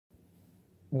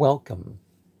Welcome.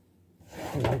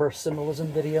 Number symbolism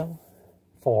video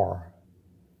for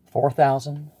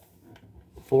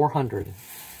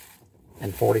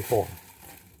 4,444.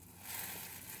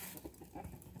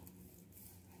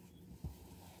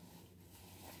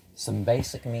 Some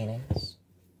basic meanings: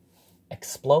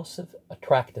 explosive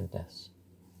attractiveness,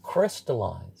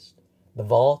 crystallized, the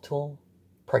volatile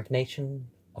pregnation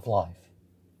of life.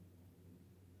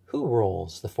 Who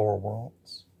rules the four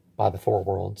worlds? By the four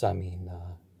worlds, I mean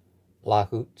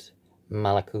Lahut,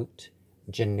 Malakut,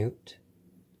 Janut,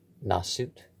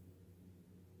 Nasut.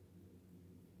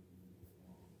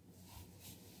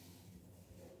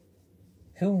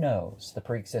 Who knows the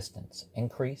preexistence,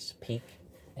 increase, peak,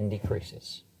 and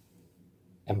decreases?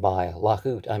 And by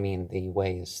Lahut, I mean the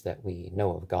ways that we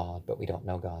know of God, but we don't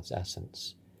know God's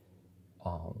essence.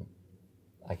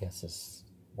 I guess is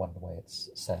one of the ways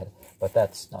it's said, but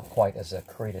that's not quite as a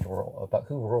created world. But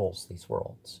who rules these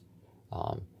worlds?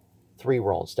 Three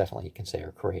worlds definitely you can say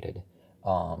are created,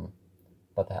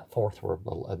 but that fourth world,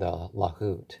 the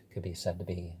Lahut, could be said to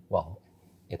be, well,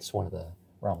 it's one of the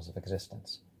realms of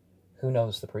existence. Who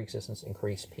knows the preexistence,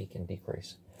 increase, peak, and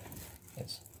decrease?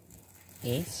 It's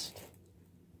east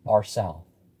or south,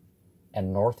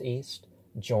 and northeast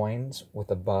joins with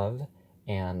above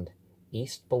and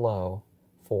east below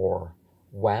for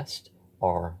west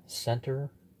are center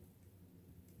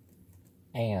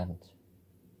and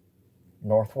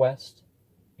northwest,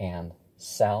 and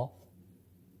south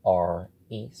are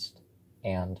east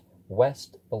and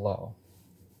west below.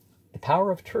 The power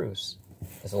of truce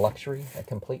is a luxury that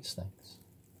completes things.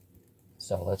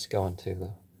 So let's go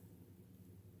into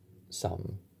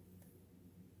some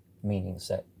meanings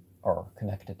that are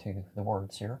connected to the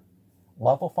words here.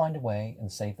 Love will find a way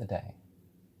and save the day.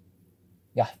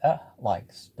 Yahweh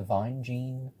likes divine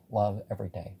gene love every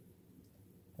day.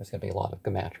 There's going to be a lot of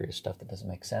gematria stuff that doesn't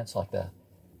make sense, like the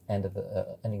end of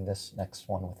the ending this next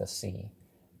one with a C.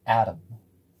 Adam.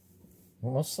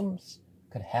 Muslims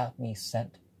could have me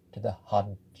sent to the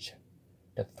Hajj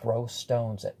to throw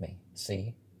stones at me.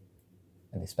 See?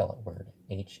 And they spell it weird.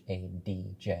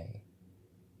 H-A-D-J.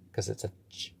 Because it's a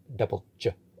double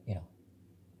J, you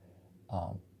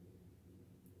know.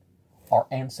 Our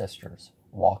ancestors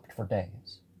walked for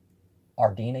days.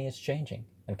 Our DNA is changing,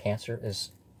 and cancer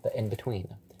is the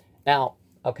in-between. Now,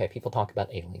 okay, people talk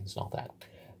about aliens and all that,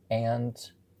 and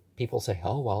people say,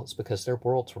 oh, well, it's because their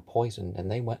worlds were poisoned, and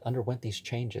they underwent these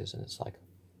changes, and it's like,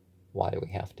 why do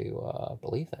we have to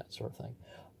believe that sort of thing?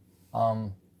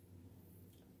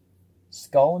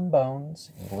 Skull and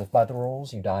bones, you live by the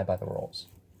rules, you die by the rules.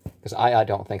 Because I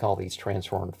don't think all these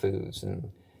transformed foods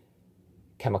and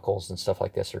chemicals and stuff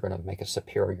like this are going to make a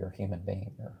superior human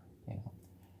being. Or, you know.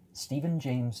 Stephen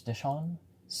James Dishon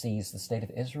sees the state of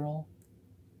Israel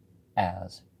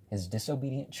as his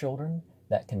disobedient children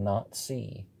that cannot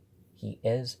see. He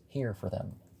is here for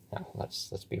them. Now, let's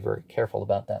be very careful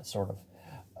about that sort of.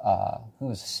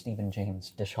 Who is Stephen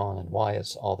James Dishon, and why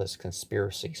is all this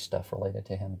conspiracy stuff related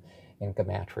to him in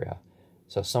gematria?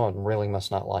 So someone really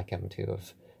must not like him to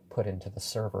have put into the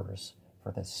servers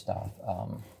for this stuff.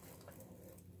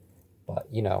 But,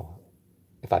 you know,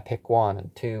 if I pick 1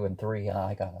 and 2 and 3,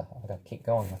 I gotta keep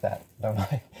going with that, don't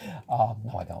I?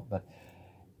 No, I don't. But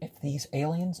if these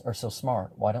aliens are so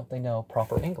smart, why don't they know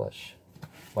proper English?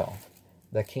 Well,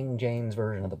 the King James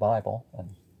Version of the Bible,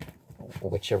 and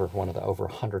whichever one of the over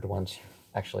 100 ones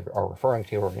actually are referring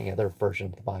to, or any other version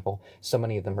of the Bible, so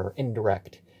many of them are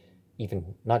indirect,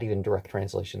 not even direct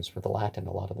translations for the Latin,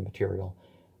 a lot of the material.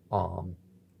 Well,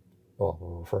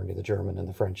 we're referring to the German and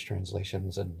the French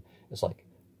translations, and it's like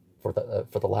for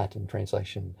the Latin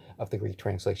translation of the Greek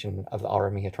translation of the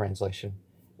Aramaic translation,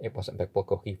 it wasn't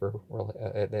biblical Hebrew. Really,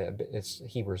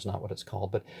 Hebrew is not what it's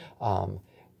called, but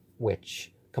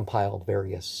which compiled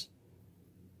various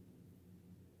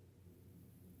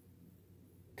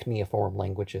cuneiform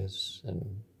languages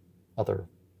and other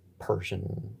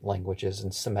Persian languages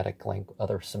and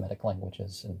other Semitic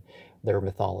languages and their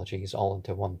mythologies all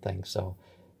into one thing. So,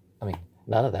 I mean,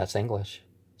 none of that's English.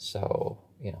 So,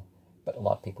 you know, but a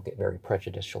lot of people get very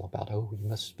prejudicial about, oh, you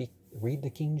must read the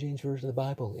King James Version of the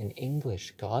Bible in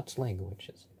English, God's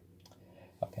languages.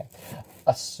 Okay.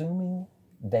 Assuming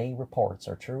they reports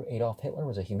are true, Adolf Hitler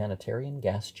was a humanitarian,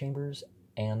 gas chambers,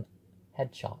 and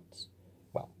headshots.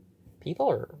 Well,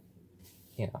 people are,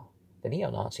 you know, the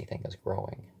neo-Nazi thing is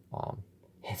growing.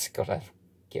 It's got to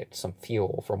get some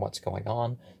fuel from what's going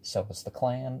on. So is the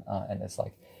Klan, and it's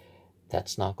like,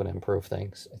 that's not going to improve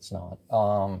things. It's not.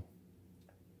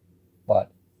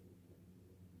 But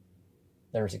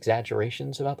there's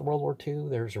exaggerations about the World War II.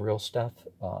 There's real stuff.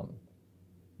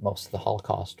 Most of the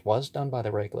Holocaust was done by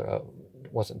the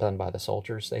wasn't done by the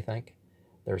soldiers, they think.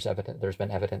 There's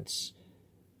been evidence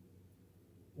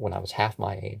when I was half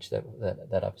my age that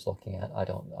I was looking at.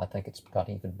 I think it's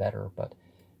gotten even better, but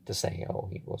to say, oh,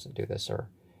 he wasn't do this, or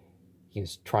he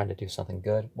was trying to do something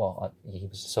good. Well, he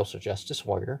was a social justice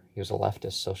warrior. He was a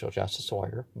leftist social justice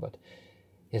warrior, but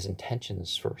his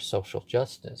intentions for social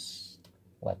justice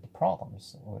led to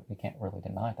problems. We can't really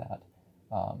deny that.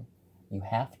 You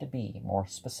have to be more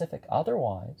specific.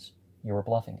 Otherwise, you're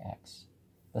bluffing X.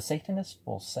 The Satanists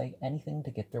will say anything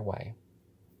to get their way.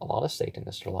 A lot of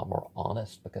Satanists are a lot more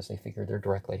honest because they figure they're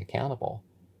directly accountable,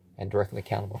 and directly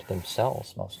accountable to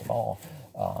themselves most of all.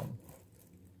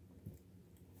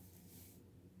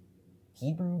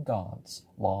 Hebrew Gods,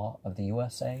 Law of the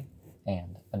USA,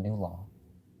 and a new law.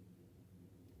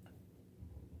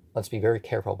 Let's be very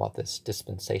careful about this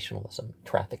dispensationalism.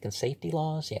 Traffic and safety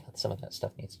laws, yeah, some of that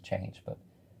stuff needs to change, but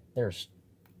there's,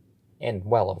 in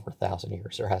well over 1,000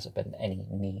 years, there hasn't been any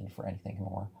need for anything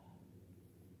more.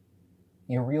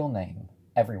 Your real name,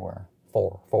 everywhere,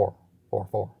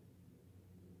 44444.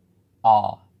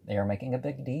 They are making a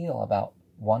big deal about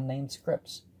one-name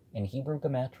scripts in Hebrew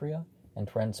gematria and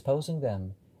transposing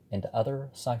them into other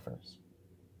ciphers.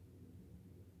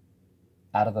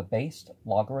 Out of the based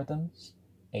logarithms,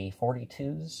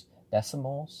 A42's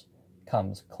decimals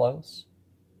comes close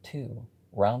to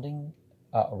rounding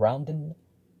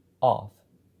off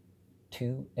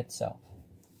to itself.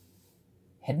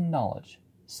 Hidden knowledge,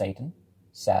 Satan,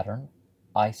 Saturn,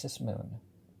 Isis moon,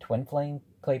 twin flame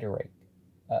crater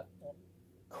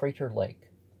lake,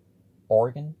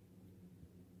 Oregon,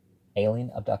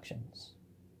 alien abductions.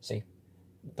 See,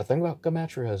 the thing about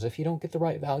gematria is if you don't get the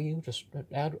right value, just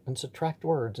add and subtract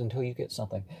words until you get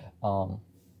something.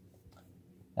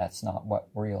 That's not what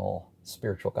real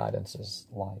spiritual guidance is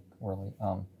like, really.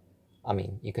 I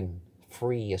mean, you can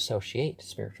free associate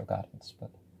spiritual guidance,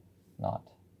 but not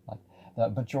like the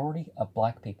majority of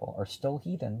black people are still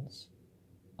heathens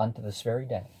unto this very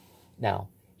day. Now,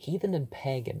 heathen and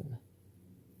pagan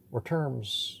were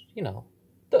terms, you know,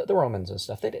 the Romans and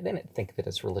stuff. They didn't think that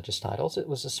as religious titles. It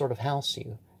was the sort of house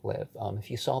you live. If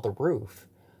you saw the roof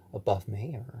above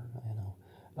me,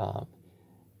 or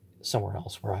somewhere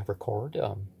else where I record,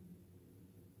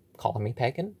 calling me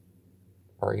pagan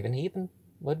or even heathen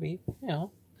would be,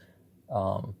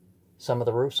 some of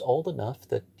the roof's old enough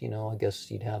that, I guess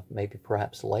you'd have maybe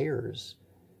perhaps layers,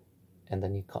 and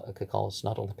then you could call us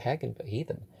not only pagan but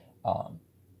heathen.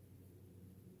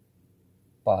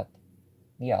 But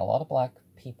yeah, a lot of black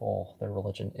people, their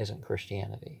religion isn't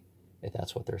Christianity, if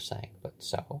that's what they're saying. But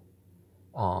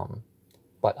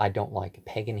but I don't like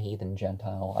pagan, heathen,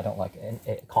 Gentile. I don't like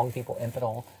calling people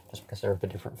infidel just because they're of a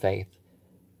different faith.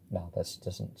 No, this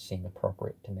doesn't seem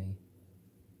appropriate to me.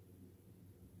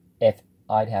 If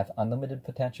I'd have unlimited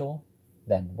potential,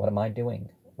 then what am I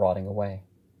doing? Rotting away.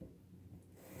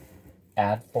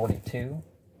 Add 42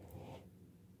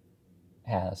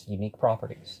 has unique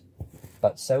properties,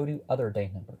 but so do other day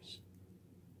numbers.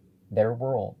 Their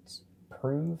worlds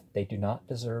prove they do not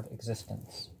deserve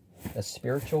existence. The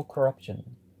spiritual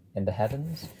corruption in the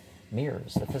heavens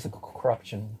mirrors the physical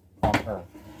corruption on earth.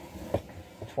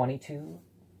 22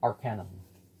 Arcanum,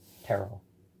 Tarot.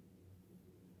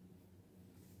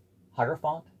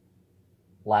 Hierophant,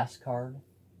 last card,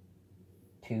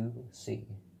 2C.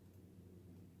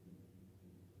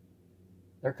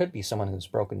 There could be someone who's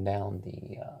broken down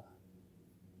the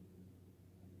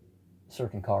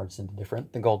certain cards into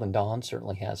different. The Golden Dawn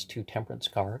certainly has 2 Temperance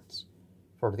cards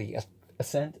for the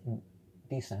Ascent and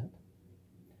Descent.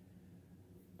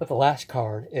 But the last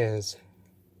card is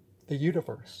the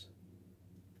Universe.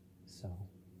 So,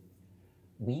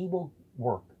 we will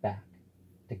work back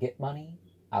to get money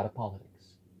out of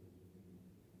politics.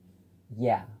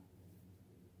 Yeah.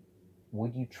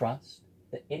 Would you trust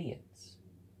the idiots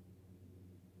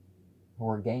who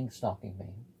are gang stalking me?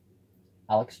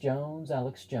 Alex Jones,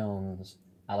 Alex Jones,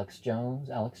 Alex Jones,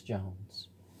 Alex Jones.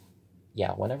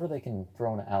 Yeah, whenever they can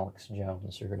throw in Alex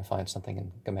Jones, you're going to find something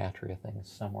in Gematria things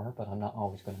somewhere, but I'm not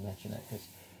always going to mention it, because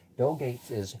Bill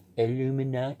Gates is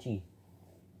Illuminati,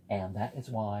 and that is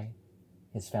why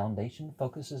his foundation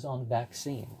focuses on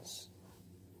vaccines.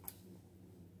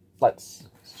 Let's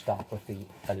stop with the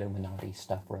Illuminati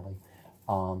stuff, really.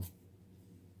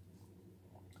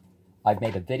 I've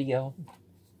made a video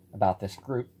about this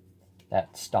group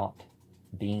that stopped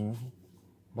being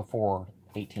before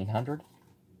 1800,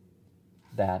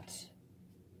 that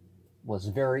was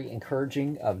very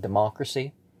encouraging of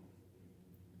democracy,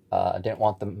 didn't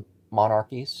want the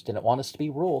monarchies, didn't want us to be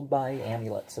ruled by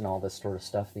amulets and all this sort of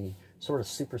stuff, the sort of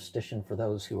superstition for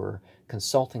those who are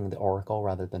consulting the oracle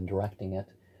rather than directing it.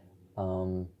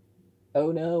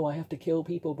 oh no, I have to kill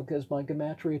people because my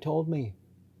gematria told me.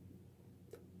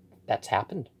 That's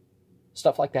happened.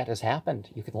 Stuff like that has happened.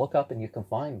 You can look up and you can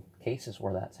find cases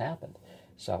where that's happened.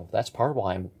 So that's part of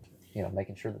why I'm,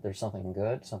 making sure that there's something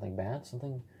good, something bad,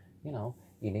 something,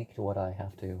 unique to what I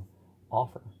have to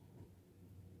offer.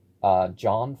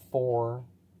 John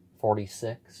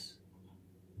 4:46.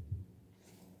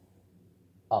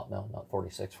 Oh, no, not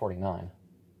 46, 49.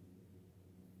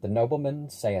 The nobleman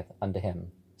saith unto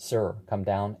him, Sir, come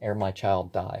down ere my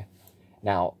child die.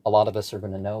 Now, a lot of us are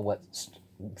going to know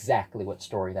exactly what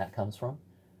story that comes from.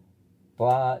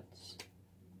 But,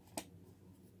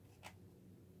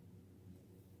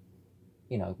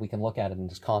 we can look at it in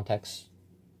this context.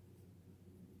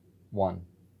 One.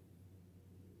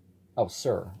 Oh,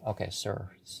 sir. Okay, sir.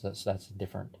 So that's a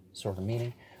different sort of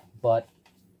meaning. But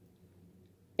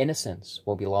innocence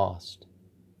will be lost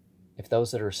if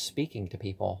those that are speaking to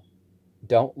people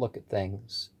don't look at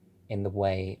things in the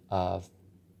way of,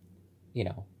 you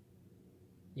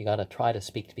got to try to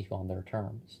speak to people on their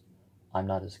terms. I'm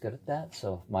not as good at that,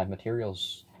 so if my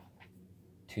material's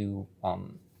too,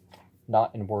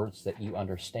 not in words that you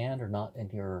understand or not in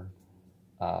your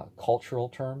cultural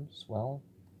terms, well,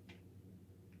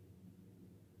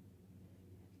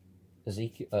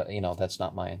 Ezekiel, that's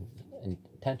not my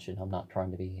intention. I'm not trying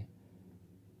to be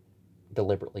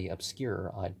deliberately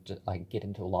obscure. I get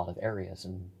into a lot of areas,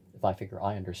 and if I figure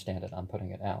I understand it, I'm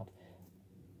putting it out.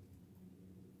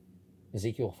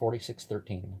 Ezekiel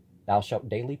 46:13. Thou shalt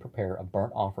daily prepare a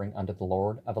burnt offering unto the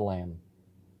Lord of a lamb.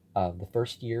 Of the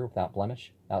first year without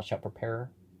blemish, thou shalt prepare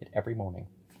it every morning.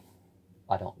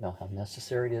 I don't know how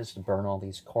necessary it is to burn all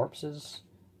these corpses,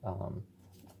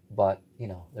 but,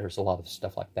 there's a lot of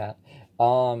stuff like that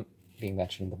being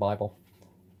mentioned in the Bible.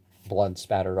 Blood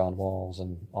spattered on walls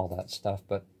and all that stuff,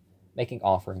 but making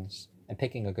offerings and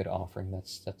picking a good offering,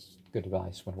 that's good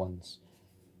advice when one's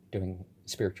doing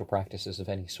spiritual practices of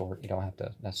any sort. You don't have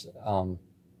to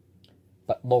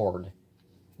but Lord,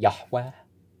 Yahweh,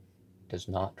 does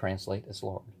not translate as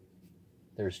Lord.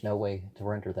 There's no way to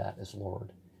render that as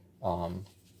Lord,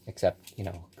 except,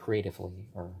 creatively,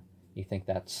 or you think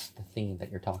that's the theme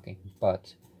that you're talking.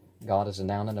 But God is a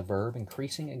noun and a verb,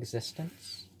 increasing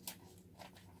existence,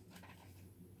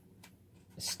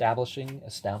 establishing,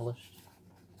 established.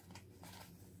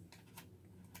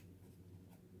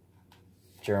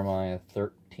 Jeremiah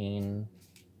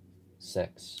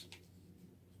 13:6.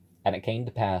 And it came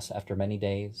to pass after many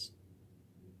days,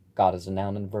 God is a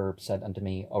noun and verb, said unto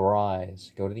me,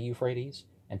 Arise, go to the Euphrates,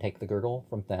 and take the girdle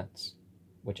from thence,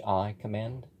 which I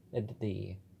commanded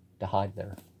thee to hide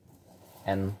there.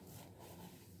 And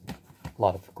a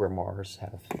lot of grimoires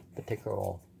have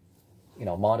particular,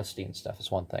 modesty and stuff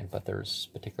is one thing, but there's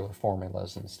particular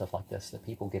formulas and stuff like this that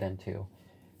people get into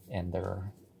in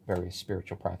their various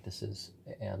spiritual practices,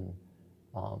 and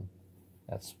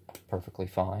that's perfectly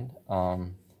fine.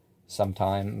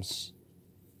 Sometimes,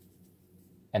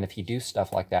 and if you do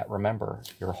stuff like that, remember,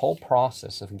 your whole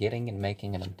process of getting and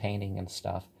making and obtaining and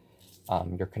stuff,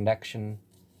 your connection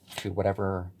to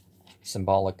whatever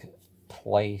symbolic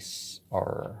place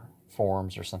or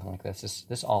forms or something like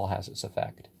this all has its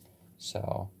effect.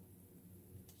 So,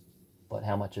 but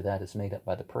how much of that is made up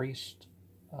by the priest?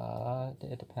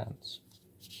 It depends.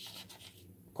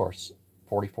 Of course,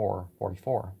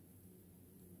 44:44.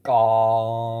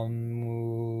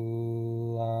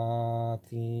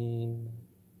 Gamulatin.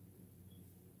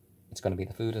 It's going to be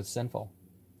the food of the sinful.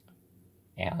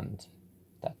 And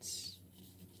that's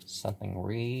something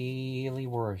really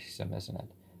worrisome, isn't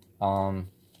it?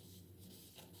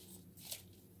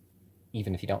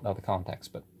 Even if you don't know the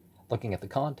context, but looking at the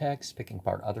context, picking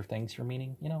apart other things you're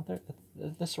meaning,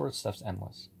 this sort of stuff's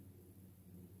endless.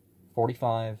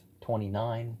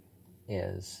 45:29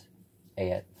 is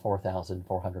at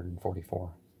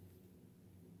 4,444.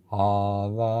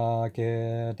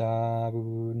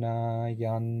 Halakedabuna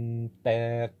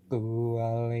yanteku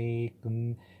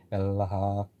alaikum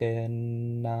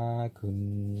elhakena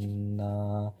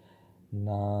kunna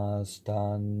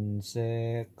nastanse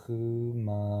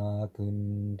kuma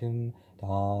kundum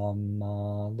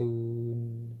tamalun.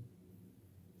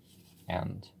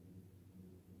 And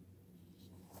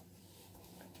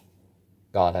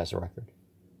God has a record.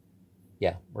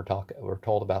 Yeah, we're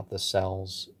told about the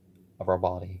cells of our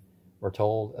body. We're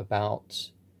told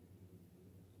about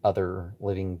other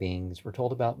living beings. We're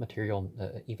told about material,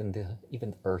 even the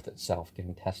earth itself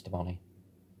giving testimony.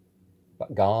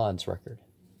 But God's record,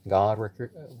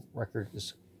 record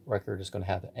is going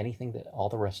to have anything that all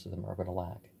the rest of them are going to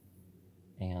lack,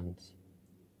 and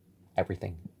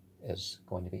everything is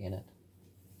going to be in it.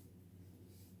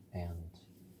 And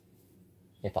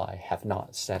If I have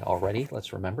not said already,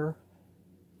 let's remember,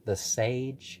 the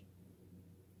sage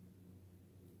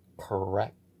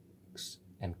corrects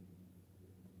and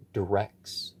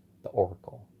directs the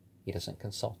oracle. He doesn't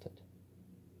consult it.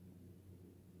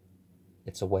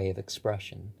 It's a way of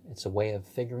expression. It's a way of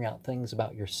figuring out things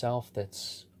about yourself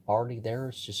that's already there.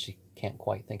 It's just you can't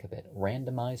quite think of it.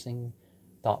 Randomizing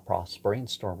thought process,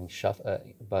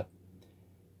 brainstorming, but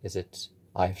is it,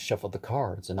 I've shuffled the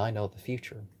cards and I know the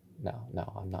future? No,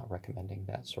 no, I'm not recommending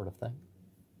that sort of thing.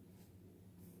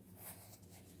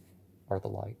 Or the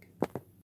like.